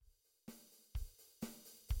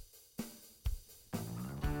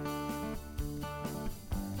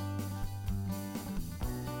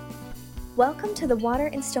Welcome to the Water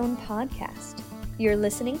and Stone podcast. You're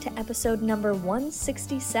listening to episode number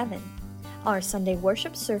 167. Our Sunday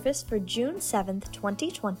worship service for June 7th,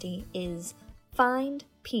 2020 is Find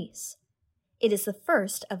Peace. It is the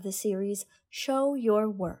first of the series Show Your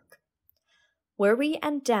Work. Worry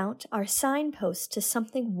and doubt are signposts to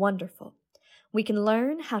something wonderful. We can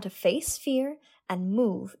learn how to face fear and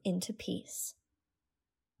move into peace.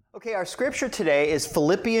 Okay, our scripture today is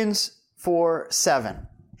Philippians 4:7.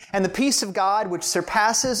 And the peace of God, which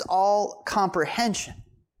surpasses all comprehension,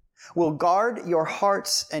 will guard your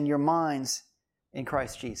hearts and your minds in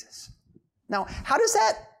Christ Jesus. Now, how does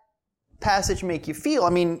that passage make you feel? I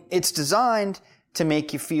mean, it's designed to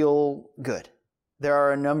make you feel good. There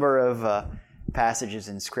are a number of passages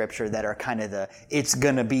in Scripture that are kind of the it's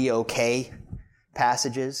gonna be okay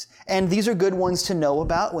passages. And these are good ones to know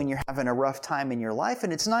about when you're having a rough time in your life.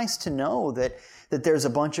 And it's nice to know that there's a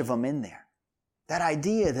bunch of them in there. That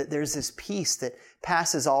idea that there's this peace that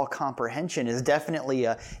passes all comprehension is definitely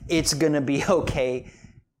it's going to be okay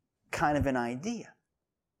kind of an idea.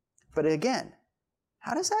 But again,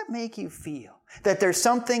 how does that make you feel? That there's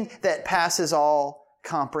something that passes all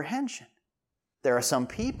comprehension. There are some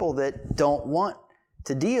people that don't want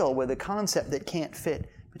to deal with a concept that can't fit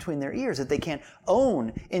between their ears, that they can't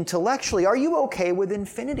own intellectually. Are you okay with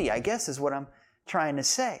infinity? I guess is what I'm trying to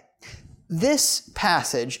say. This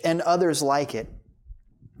passage and others like it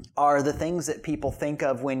are the things that people think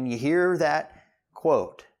of when you hear that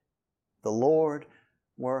quote, "The Lord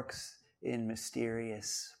works in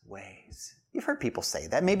mysterious ways." You've heard people say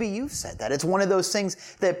that. Maybe you've said that. It's one of those things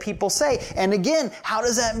that people say. And again, how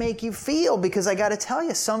does that make you feel? Because I got to tell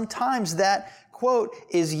you, sometimes that quote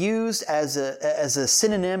is used as a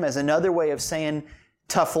synonym, as another way of saying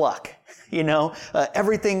tough luck. You know,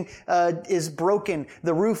 everything is broken.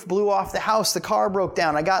 The roof blew off the house. The car broke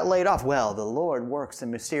down. I got laid off. Well, the Lord works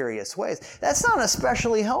in mysterious ways. That's not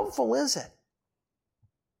especially helpful, is it?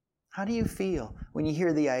 How do you feel when you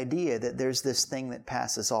hear the idea that there's this thing that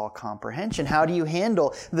passes all comprehension? How do you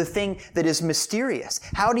handle the thing that is mysterious?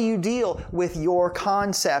 How do you deal with your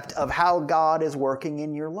concept of how God is working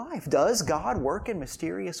in your life? Does God work in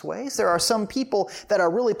mysterious ways? There are some people that are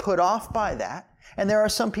really put off by that. And there are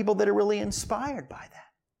some people that are really inspired by that.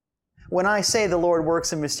 When I say the Lord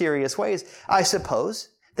works in mysterious ways, I suppose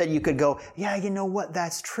that you could go, yeah, you know what,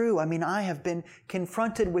 that's true. I mean, I have been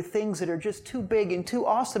confronted with things that are just too big and too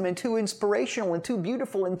awesome and too inspirational and too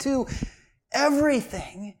beautiful and too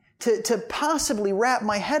everything to possibly wrap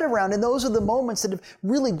my head around. And those are the moments that have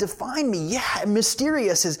really defined me. Yeah,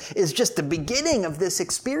 mysterious is just the beginning of this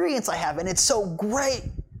experience I have, and it's so great.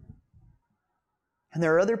 And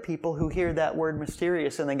there are other people who hear that word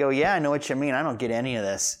mysterious and they go, yeah, I know what you mean. I don't get any of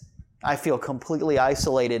this. I feel completely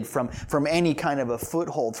isolated from any kind of a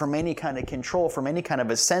foothold, from any kind of control, from any kind of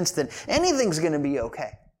a sense that anything's going to be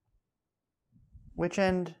okay. Which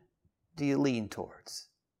end do you lean towards?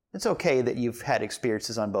 It's okay that you've had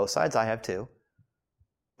experiences on both sides. I have too.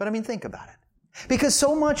 But I mean, think about it. Because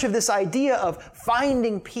so much of this idea of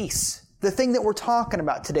finding peace, the thing that we're talking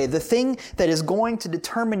about today, the thing that is going to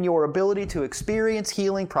determine your ability to experience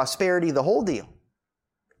healing, prosperity, the whole deal.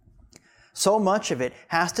 So much of it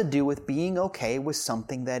has to do with being okay with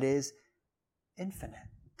something that is infinite.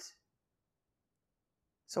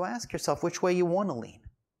 So ask yourself which way you want to lean.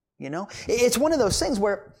 You know, it's one of those things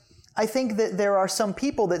where I think that there are some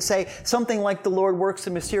people that say something like the Lord works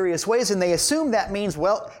in mysterious ways, and they assume that means,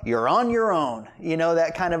 well, you're on your own. You know,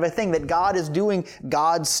 that kind of a thing, that God is doing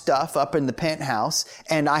God's stuff up in the penthouse,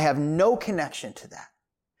 and I have no connection to that.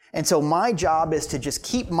 And so my job is to just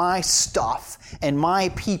keep my stuff and my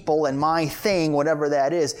people and my thing, whatever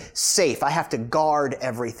that is, safe. I have to guard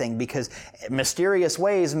everything because mysterious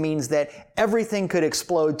ways means that everything could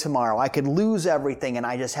explode tomorrow. I could lose everything and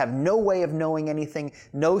I just have no way of knowing anything,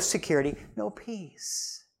 no security, no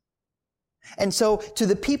peace. And so to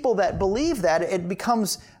the people that believe that, it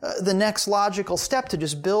becomes the next logical step to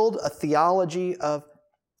just build a theology of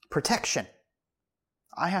protection.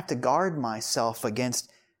 I have to guard myself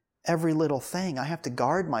against every little thing. I have to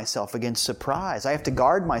guard myself against surprise. I have to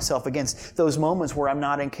guard myself against those moments where I'm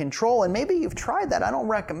not in control. And maybe you've tried that. I don't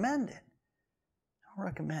recommend it. I don't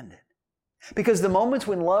recommend it. Because the moments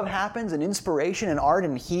when love happens and inspiration and art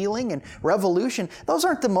and healing and revolution, those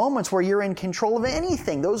aren't the moments where you're in control of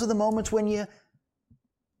anything. Those are the moments when you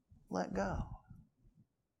let go.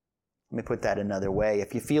 Let me put that another way.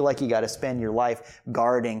 If you feel like you got to spend your life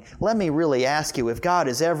guarding, let me really ask you, if God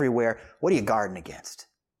is everywhere, what are you guarding against?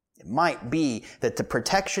 It might be that the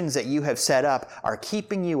protections that you have set up are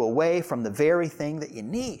keeping you away from the very thing that you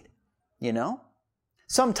need, you know?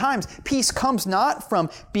 Sometimes peace comes not from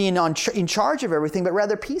being in charge of everything, but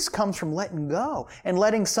rather peace comes from letting go and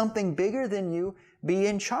letting something bigger than you be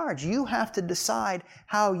in charge. You have to decide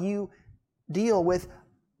how you deal with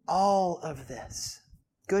all of this,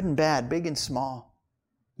 good and bad, big and small.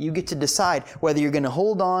 You get to decide whether you're going to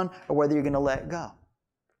hold on or whether you're going to let go.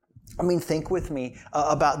 I mean, think with me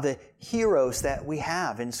about the heroes that we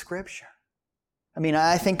have in Scripture. I mean,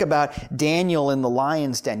 I think about Daniel in the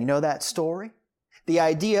lion's den. You know that story? The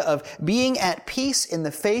idea of being at peace in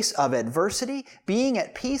the face of adversity, being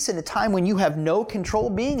at peace in a time when you have no control,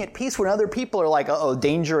 being at peace when other people are like, uh-oh,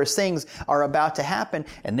 dangerous things are about to happen,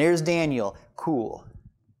 and there's Daniel, cool.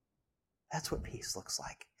 That's what peace looks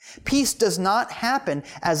like. Peace does not happen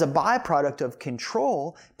as a byproduct of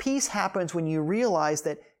control. Peace happens when you realize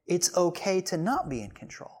that it's okay to not be in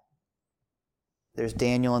control. There's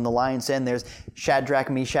Daniel in the lion's den. There's Shadrach,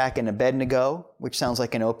 Meshach, and Abednego, which sounds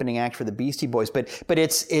like an opening act for the Beastie Boys. But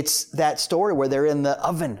it's that story where they're in the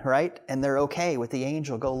oven, right? And they're okay with the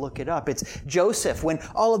angel. Go look it up. It's Joseph when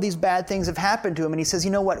all of these bad things have happened to him. And he says,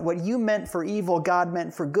 you know what? What you meant for evil, God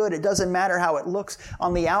meant for good. It doesn't matter how it looks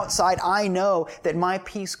on the outside. I know that my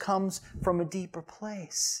peace comes from a deeper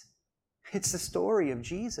place. It's the story of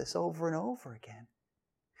Jesus over and over again.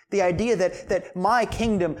 The idea that my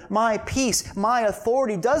kingdom, my peace, my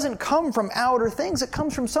authority doesn't come from outer things. It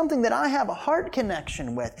comes from something that I have a heart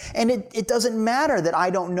connection with. And it doesn't matter that I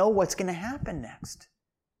don't know what's going to happen next.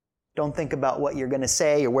 Don't think about what you're going to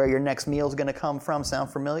say or where your next meal is going to come from. Sound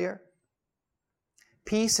familiar?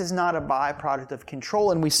 Peace is not a byproduct of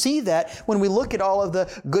control. And we see that when we look at all of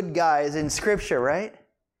the good guys in Scripture, right?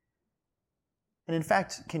 And in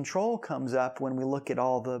fact, control comes up when we look at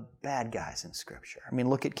all the bad guys in Scripture. I mean,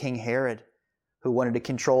 look at King Herod, who wanted to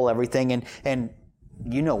control everything, and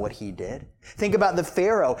you know what he did. Think about the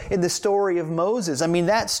Pharaoh in the story of Moses. I mean,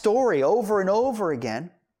 that story over and over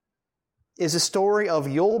again is a story of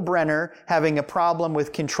Yul Brynner having a problem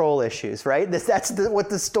with control issues, right? That's what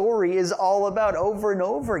the story is all about over and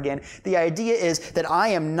over again. The idea is that I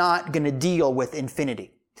am not going to deal with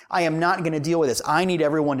infinity. I am not going to deal with this. I need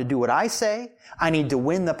everyone to do what I say. I need to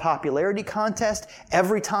win the popularity contest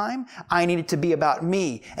every time. I need it to be about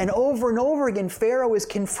me. And over again, Pharaoh is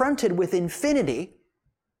confronted with infinity,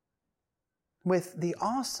 with the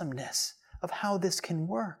awesomeness of how this can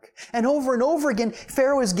work. And over again,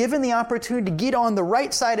 Pharaoh is given the opportunity to get on the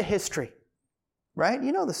right side of history. Right?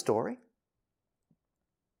 You know the story.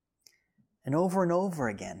 And over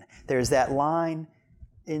again, there's that line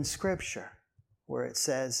in Scripture where it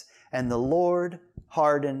says, and the Lord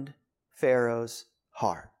hardened Pharaoh's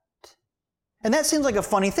heart. And that seems like a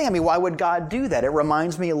funny thing. I mean, why would God do that? It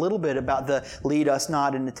reminds me a little bit about the lead us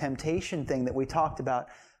not into temptation thing that we talked about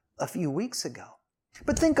a few weeks ago.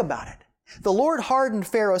 But think about it. The Lord hardened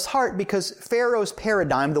Pharaoh's heart because Pharaoh's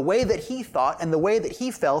paradigm, the way that he thought and the way that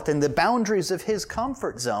he felt and the boundaries of his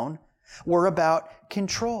comfort zone were about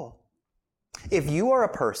control. If you are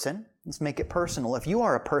a person, let's make it personal. If you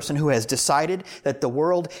are a person who has decided that the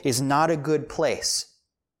world is not a good place,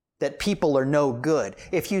 that people are no good,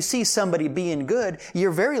 if you see somebody being good,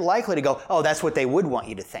 you're very likely to go, oh, that's what they would want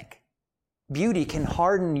you to think. Beauty can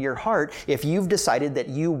harden your heart if you've decided that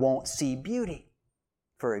you won't see beauty,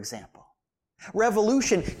 for example.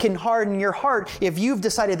 Revolution can harden your heart if you've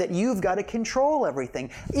decided that you've got to control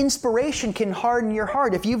everything. Inspiration can harden your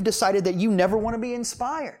heart if you've decided that you never want to be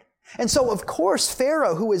inspired. And so, of course,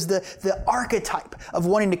 Pharaoh, who is the archetype of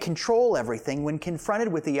wanting to control everything, when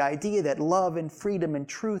confronted with the idea that love and freedom and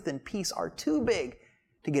truth and peace are too big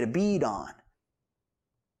to get a bead on,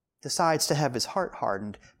 decides to have his heart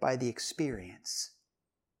hardened by the experience.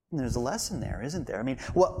 And there's a lesson there, isn't there? I mean,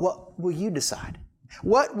 what will you decide?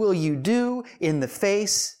 What will you do in the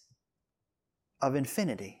face of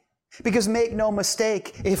infinity? Because make no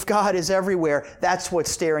mistake, if God is everywhere, that's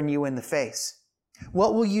what's staring you in the face.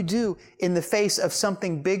 What will you do in the face of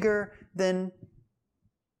something bigger than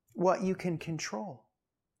what you can control?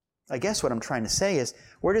 I guess what I'm trying to say is,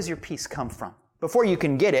 where does your peace come from? Before you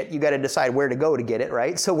can get it, you got to decide where to go to get it,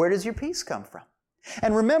 right? So where does your peace come from?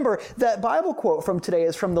 And remember, that Bible quote from today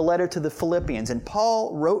is from the letter to the Philippians. And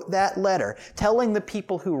Paul wrote that letter telling the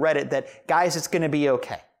people who read it that, guys, it's going to be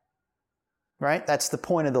okay. Right? That's the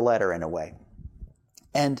point of the letter in a way.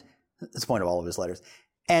 And that's the point of all of his letters.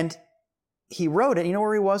 And he wrote it. You know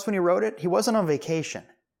where he was when he wrote it? He wasn't on vacation.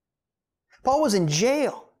 Paul was in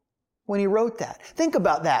jail when he wrote that. Think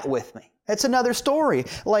about that with me. It's another story,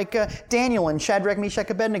 like Daniel and Shadrach, Meshach,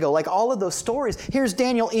 Abednego, like all of those stories. Here's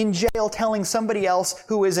Daniel in jail telling somebody else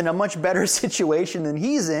who is in a much better situation than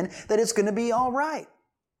he's in that it's going to be all right.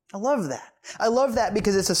 I love that. I love that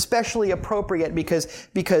because it's especially appropriate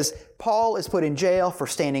because Paul is put in jail for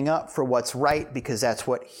standing up for what's right, because that's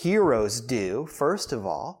what heroes do, first of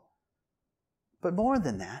all. But more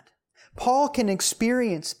than that, Paul can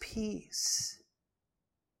experience peace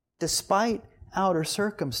despite outer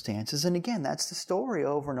circumstances. And again, that's the story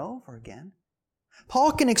over and over again.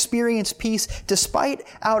 Paul can experience peace despite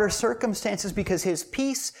outer circumstances because his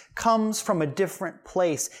peace comes from a different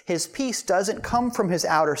place. His peace doesn't come from his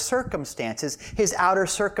outer circumstances. His outer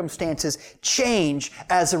circumstances change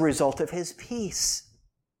as a result of his peace.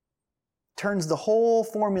 Turns the whole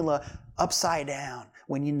formula upside down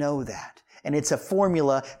when you know that. And it's a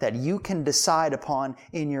formula that you can decide upon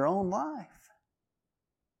in your own life.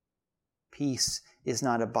 Peace is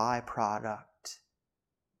not a byproduct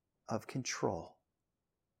of control.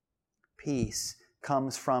 Peace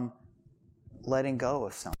comes from letting go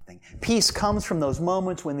of something. Peace comes from those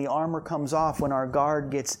moments when the armor comes off, when our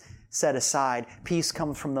guard gets set aside. Peace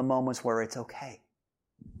comes from the moments where it's okay.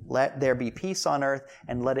 Let there be peace on earth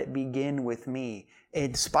and let it begin with me,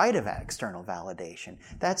 in spite of external validation.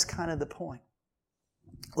 That's kind of the point.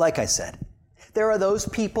 Like I said, there are those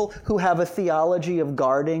people who have a theology of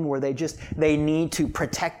guarding where they need to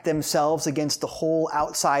protect themselves against the whole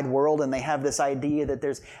outside world, and they have this idea that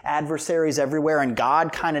there's adversaries everywhere and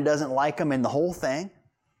God kind of doesn't like them in the whole thing.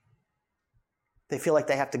 They feel like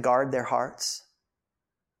they have to guard their hearts.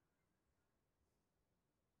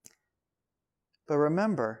 But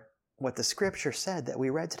remember what the scripture said that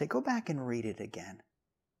we read today. Go back and read it again.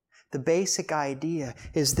 The basic idea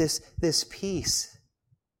is this peace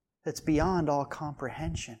that's beyond all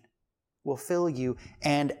comprehension will fill you,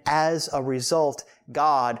 and as a result,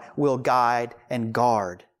 God will guide and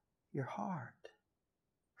guard your heart.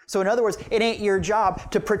 So in other words, it ain't your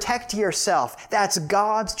job to protect yourself. That's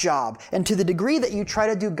God's job. And to the degree that you try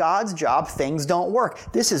to do God's job, things don't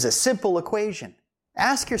work. This is a simple equation.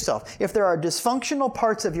 Ask yourself, if there are dysfunctional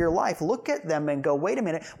parts of your life, look at them and go, wait a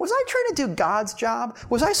minute, was I trying to do God's job?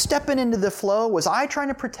 Was I stepping into the flow? Was I trying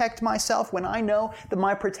to protect myself when I know that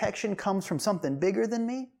my protection comes from something bigger than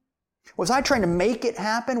me? Was I trying to make it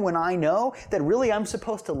happen when I know that really I'm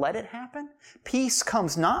supposed to let it happen? Peace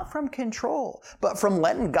comes not from control, but from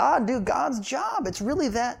letting God do God's job. It's really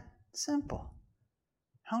that simple.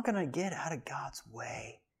 How can I get out of God's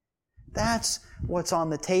way? That's what's on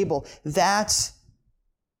the table. That's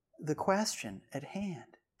the question at hand.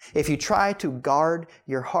 If you try to guard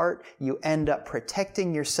your heart, you end up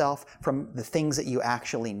protecting yourself from the things that you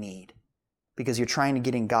actually need, because you're trying to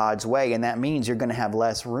get in God's way, and that means you're going to have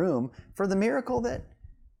less room for the miracle that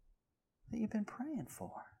you've been praying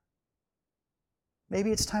for.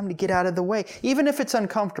 Maybe it's time to get out of the way, even if it's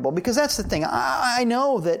uncomfortable, because that's the thing. I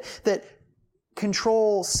know that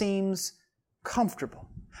control seems comfortable.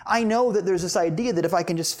 I know that there's this idea that if I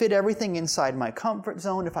can just fit everything inside my comfort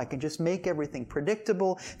zone, if I can just make everything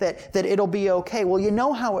predictable, that it'll be okay. Well, you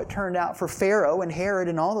know how it turned out for Pharaoh and Herod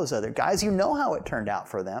and all those other guys. You know how it turned out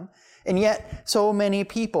for them. And yet, so many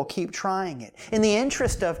people keep trying it in the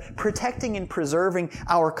interest of protecting and preserving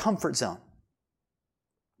our comfort zone.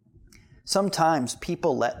 Sometimes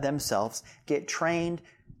people let themselves get trained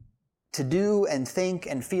to do and think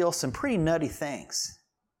and feel some pretty nutty things.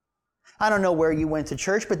 I don't know where you went to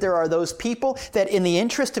church, but there are those people that in the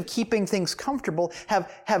interest of keeping things comfortable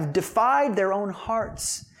have defied their own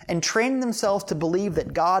hearts and trained themselves to believe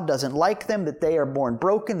that God doesn't like them, that they are born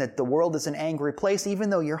broken, that the world is an angry place,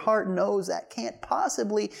 even though your heart knows that can't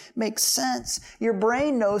possibly make sense. Your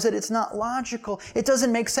brain knows that it's not logical. It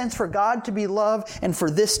doesn't make sense for God to be love and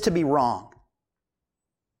for this to be wrong.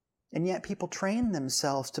 And yet people train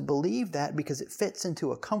themselves to believe that because it fits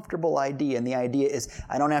into a comfortable idea. And the idea is,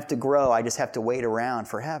 I don't have to grow, I just have to wait around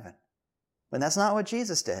for heaven. But that's not what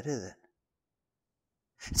Jesus did, is it?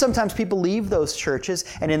 Sometimes people leave those churches,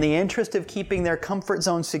 and in the interest of keeping their comfort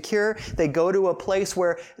zone secure, they go to a place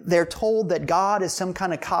where they're told that God is some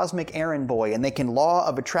kind of cosmic errand boy, and they can law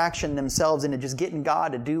of attraction themselves into just getting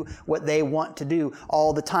God to do what they want to do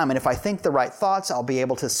all the time. And if I think the right thoughts, I'll be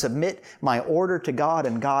able to submit my order to God,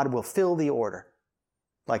 and God will fill the order.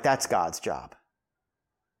 Like that's God's job.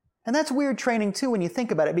 And that's weird training too when you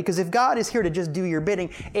think about it, because if God is here to just do your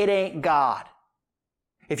bidding, it ain't God.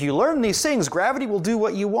 If you learn these things, gravity will do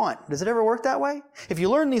what you want. Does it ever work that way? If you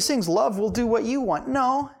learn these things, love will do what you want.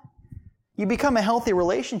 No. You become a healthy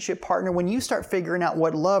relationship partner when you start figuring out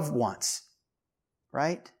what love wants.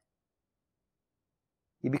 Right?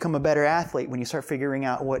 You become a better athlete when you start figuring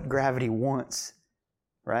out what gravity wants.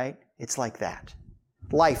 Right? It's like that.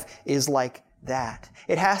 Life is like that.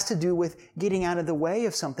 It has to do with getting out of the way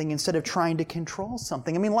of something instead of trying to control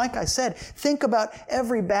something. I mean, like I said, think about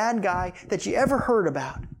every bad guy that you ever heard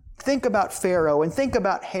about. Think about Pharaoh and think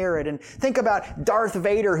about Herod and think about Darth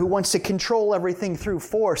Vader who wants to control everything through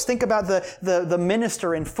force. Think about the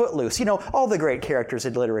minister in Footloose. You know, all the great characters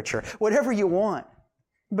in literature. Whatever you want.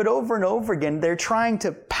 But over and over again, they're trying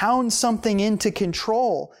to pound something into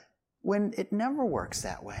control when it never works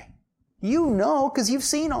that way. You know, because you've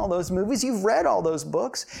seen all those movies, you've read all those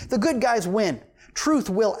books. The good guys win. Truth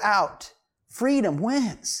will out. Freedom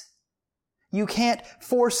wins. You can't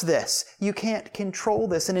force this. You can't control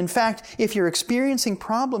this. And in fact, if you're experiencing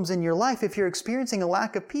problems in your life, if you're experiencing a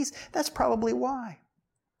lack of peace, that's probably why.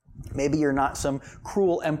 Maybe you're not some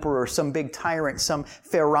cruel emperor, some big tyrant, some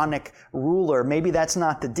pharaonic ruler. Maybe that's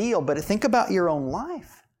not the deal, but think about your own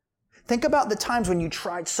life. Think about the times when you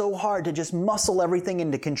tried so hard to just muscle everything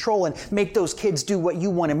into control and make those kids do what you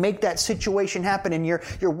want and make that situation happen, and you're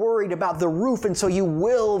worried about the roof, and so you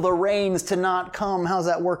will the rains to not come. How's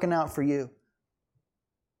that working out for you?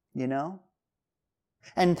 You know?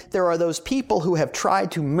 And there are those people who have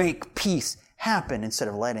tried to make peace happen instead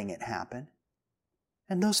of letting it happen.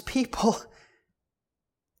 And those people,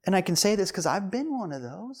 and I can say this because I've been one of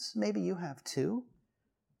those, maybe you have too,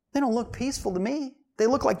 they don't look peaceful to me. They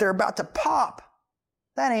look like they're about to pop.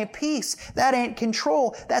 That ain't peace. That ain't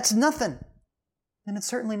control. That's nothing. And it's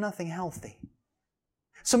certainly nothing healthy.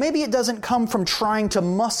 So maybe it doesn't come from trying to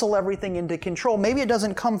muscle everything into control. Maybe it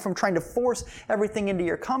doesn't come from trying to force everything into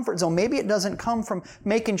your comfort zone. Maybe it doesn't come from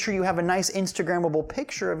making sure you have a nice Instagrammable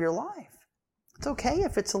picture of your life. It's okay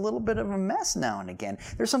if it's a little bit of a mess now and again.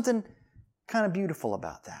 There's something kind of beautiful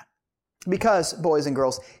about that. Because, boys and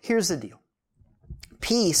girls, here's the deal.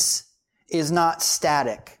 Peace is not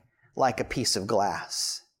static like a piece of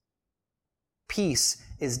glass. Peace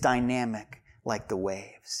is dynamic like the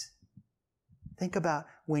waves. Think about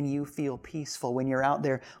when you feel peaceful, when you're out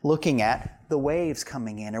there looking at the waves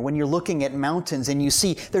coming in, or when you're looking at mountains and you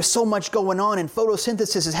see there's so much going on and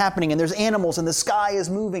photosynthesis is happening and there's animals and the sky is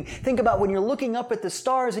moving. Think about when you're looking up at the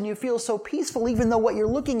stars and you feel so peaceful, even though what you're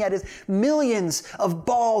looking at is millions of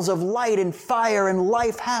balls of light and fire and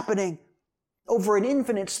life happening over an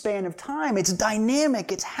infinite span of time. It's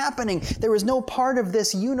dynamic. It's happening. There is no part of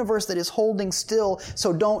this universe that is holding still,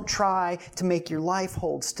 so don't try to make your life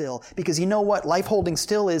hold still. Because you know what? Life holding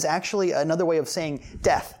still is actually another way of saying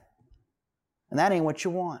death. And that ain't what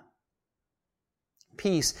you want.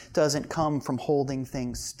 Peace doesn't come from holding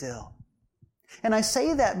things still. And I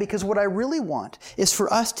say that because what I really want is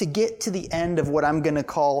for us to get to the end of what I'm going to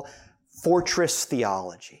call fortress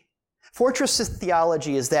theology. Fortress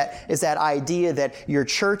theology is that idea that your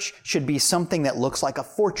church should be something that looks like a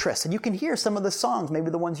fortress. And you can hear some of the songs, maybe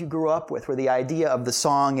the ones you grew up with, where the idea of the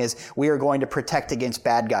song is, we are going to protect against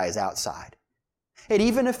bad guys outside. It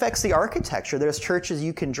even affects the architecture. There's churches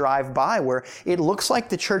you can drive by where it looks like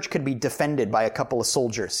the church could be defended by a couple of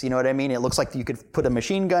soldiers. You know what I mean? It looks like you could put a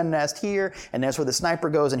machine gun nest here, and that's where the sniper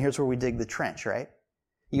goes, and here's where we dig the trench, right?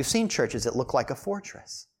 You've seen churches that look like a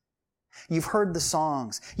fortress. You've heard the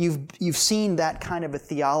songs. You've seen that kind of a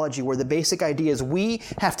theology where the basic idea is we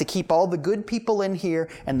have to keep all the good people in here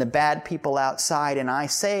and the bad people outside. And I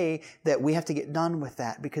say that we have to get done with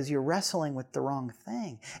that because you're wrestling with the wrong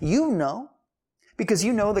thing. You know, because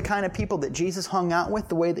you know the kind of people that Jesus hung out with,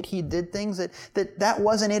 the way that he did things, that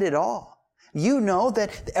wasn't it at all. You know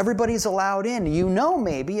that everybody's allowed in. You know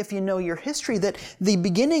maybe, if you know your history, that the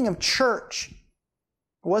beginning of church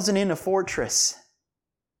wasn't in a fortress.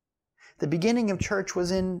 The beginning of church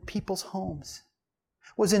was in people's homes,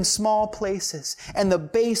 was in small places. And the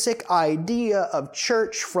basic idea of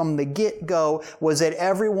church from the get-go was that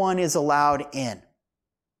everyone is allowed in.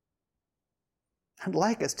 I'd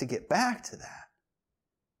like us to get back to that.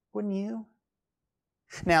 Wouldn't you?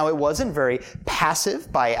 Now, it wasn't very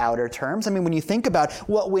passive by outer terms. I mean, when you think about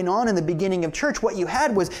what went on in the beginning of church, what you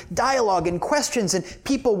had was dialogue and questions, and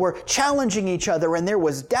people were challenging each other, and there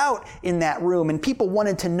was doubt in that room, and people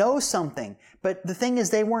wanted to know something. But the thing is,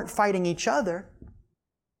 they weren't fighting each other.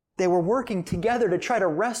 They were working together to try to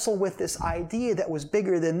wrestle with this idea that was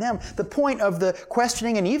bigger than them. The point of the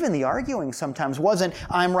questioning and even the arguing sometimes wasn't,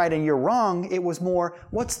 I'm right and you're wrong. It was more,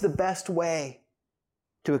 what's the best way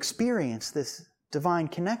to experience this divine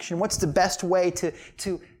connection? What's the best way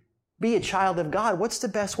to be a child of God? What's the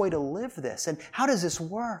best way to live this? And how does this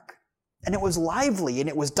work? And it was lively, and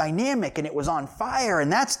it was dynamic, and it was on fire,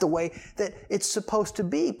 and that's the way that it's supposed to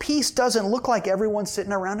be. Peace doesn't look like everyone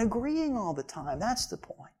sitting around agreeing all the time. That's the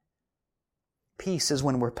point. Peace is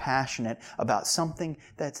when we're passionate about something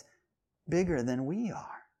that's bigger than we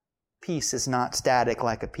are. Peace is not static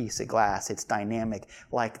like a piece of glass. It's dynamic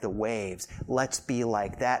like the waves. Let's be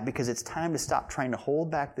like that, because it's time to stop trying to hold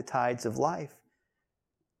back the tides of life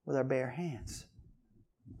with our bare hands.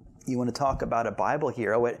 You want to talk about a Bible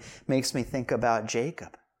hero? It makes me think about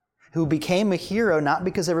Jacob, who became a hero not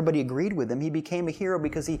because everybody agreed with him. He became a hero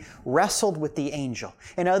because he wrestled with the angel.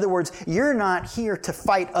 In other words, you're not here to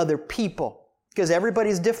fight other people because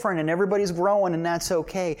everybody's different and everybody's growing, and that's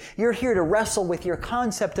okay. You're here to wrestle with your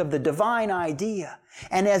concept of the divine idea.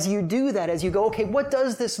 And as you do that, as you go, okay, what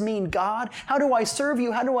does this mean, God? How do I serve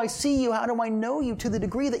you? How do I see you? How do I know you? To the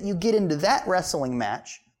degree that you get into that wrestling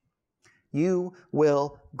match, you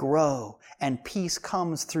will grow. And peace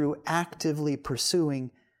comes through actively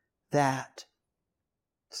pursuing that.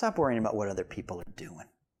 Stop worrying about what other people are doing.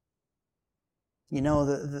 You know,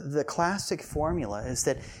 the classic formula is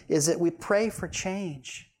that we pray for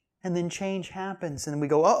change, and then change happens, and we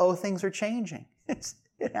go, uh-oh, things are changing.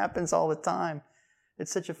 It happens all the time.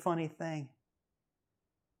 It's such a funny thing.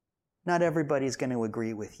 Not everybody's going to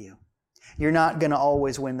agree with you. You're not going to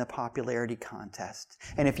always win the popularity contest.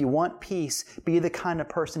 And if you want peace, be the kind of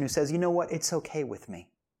person who says, you know what, it's okay with me.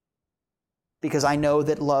 Because I know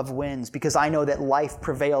that love wins, because I know that life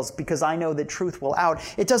prevails, because I know that truth will out.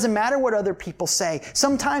 It doesn't matter what other people say.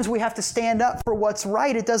 Sometimes we have to stand up for what's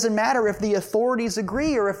right. It doesn't matter if the authorities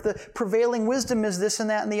agree or if the prevailing wisdom is this and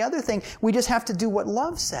that and the other thing. We just have to do what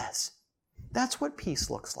love says. That's what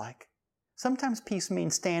peace looks like. Sometimes peace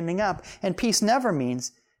means standing up, and peace never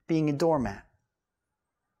means being a doormat.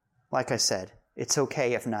 Like I said, it's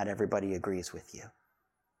okay if not everybody agrees with you,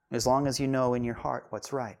 as long as you know in your heart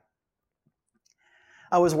what's right.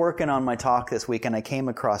 I was working on my talk this week and I came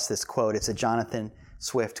across this quote. It's a Jonathan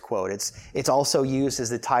Swift quote. It's also used as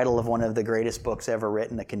the title of one of the greatest books ever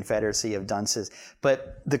written, The Confederacy of Dunces.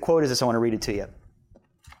 But the quote is this, I want to read it to you.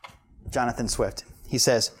 Jonathan Swift. He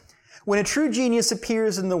says, "When a true genius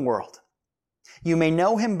appears in the world, you may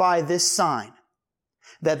know him by this sign,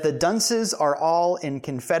 that the dunces are all in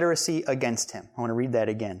confederacy against him." I want to read that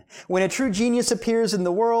again. "When a true genius appears in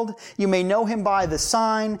the world, you may know him by the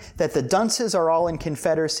sign that the dunces are all in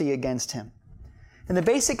confederacy against him." And the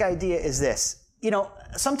basic idea is this. You know,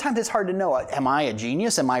 sometimes it's hard to know, am I a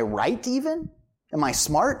genius? Am I right even? Am I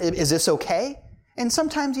smart? Is this okay? And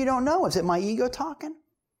sometimes you don't know. Is it my ego talking?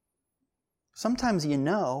 Sometimes you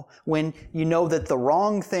know when you know that the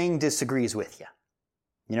wrong thing disagrees with you.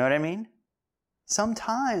 You know what I mean?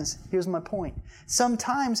 Sometimes, here's my point,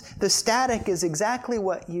 sometimes the static is exactly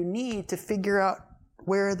what you need to figure out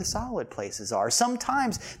where the solid places are.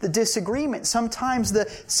 Sometimes the disagreement, sometimes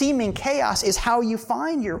the seeming chaos is how you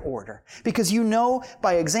find your order, because you know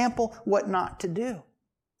by example what not to do.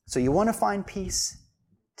 So you want to find peace?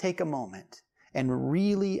 Take a moment and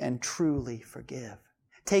really and truly forgive.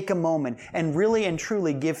 Take a moment and really and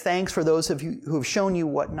truly give thanks for those of you who have shown you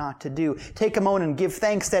what not to do. Take a moment and give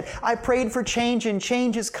thanks that I prayed for change and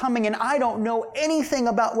change is coming and I don't know anything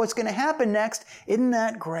about what's going to happen next. Isn't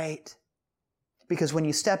that great? Because when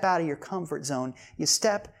you step out of your comfort zone, you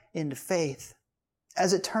step into faith.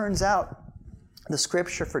 As it turns out, the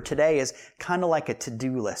scripture for today is kind of like a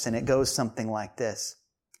to-do list, and it goes something like this.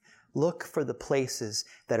 Look for the places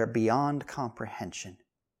that are beyond comprehension,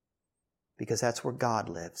 because that's where God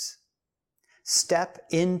lives. Step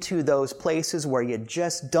into those places where you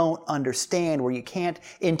just don't understand, where you can't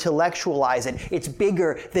intellectualize it. It's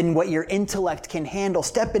bigger than what your intellect can handle.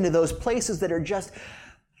 Step into those places that are just,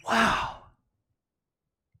 wow.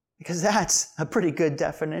 Because that's a pretty good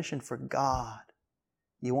definition for God.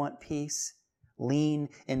 You want peace? Lean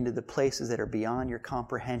into the places that are beyond your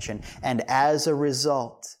comprehension. And as a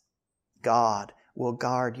result, God will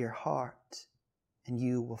guard your heart and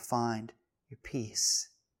you will find your peace.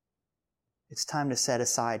 It's time to set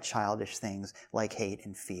aside childish things like hate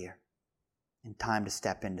and fear, and time to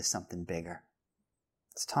step into something bigger.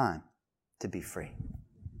 It's time to be free,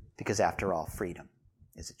 because after all, freedom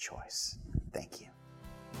is a choice. Thank you.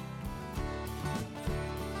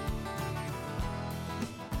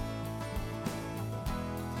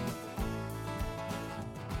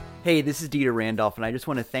 Hey, this is Dieter Randolph, and I just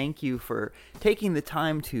want to thank you for taking the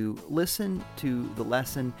time to listen to the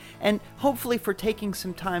lesson, and hopefully for taking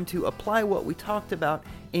some time to apply what we talked about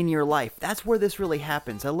in your life. That's where this really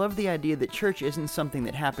happens. I love the idea that church isn't something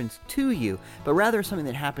that happens to you, but rather something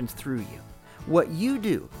that happens through you. What you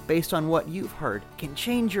do, based on what you've heard, can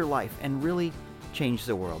change your life and really change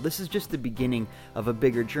the world. This is just the beginning of a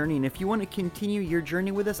bigger journey, and if you want to continue your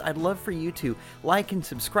journey with us, I'd love for you to like and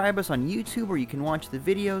subscribe us on YouTube, where you can watch the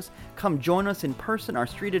videos. Come join us in person. Our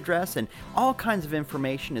street address and all kinds of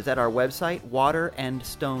information is at our website,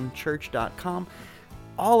 waterandstonechurch.com.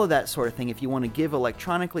 All of that sort of thing. If you want to give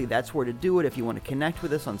electronically, that's where to do it. If you want to connect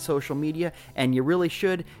with us on social media, and you really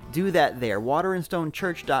should, do that there,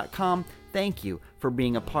 waterandstonechurch.com. Thank you for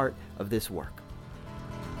being a part of this work.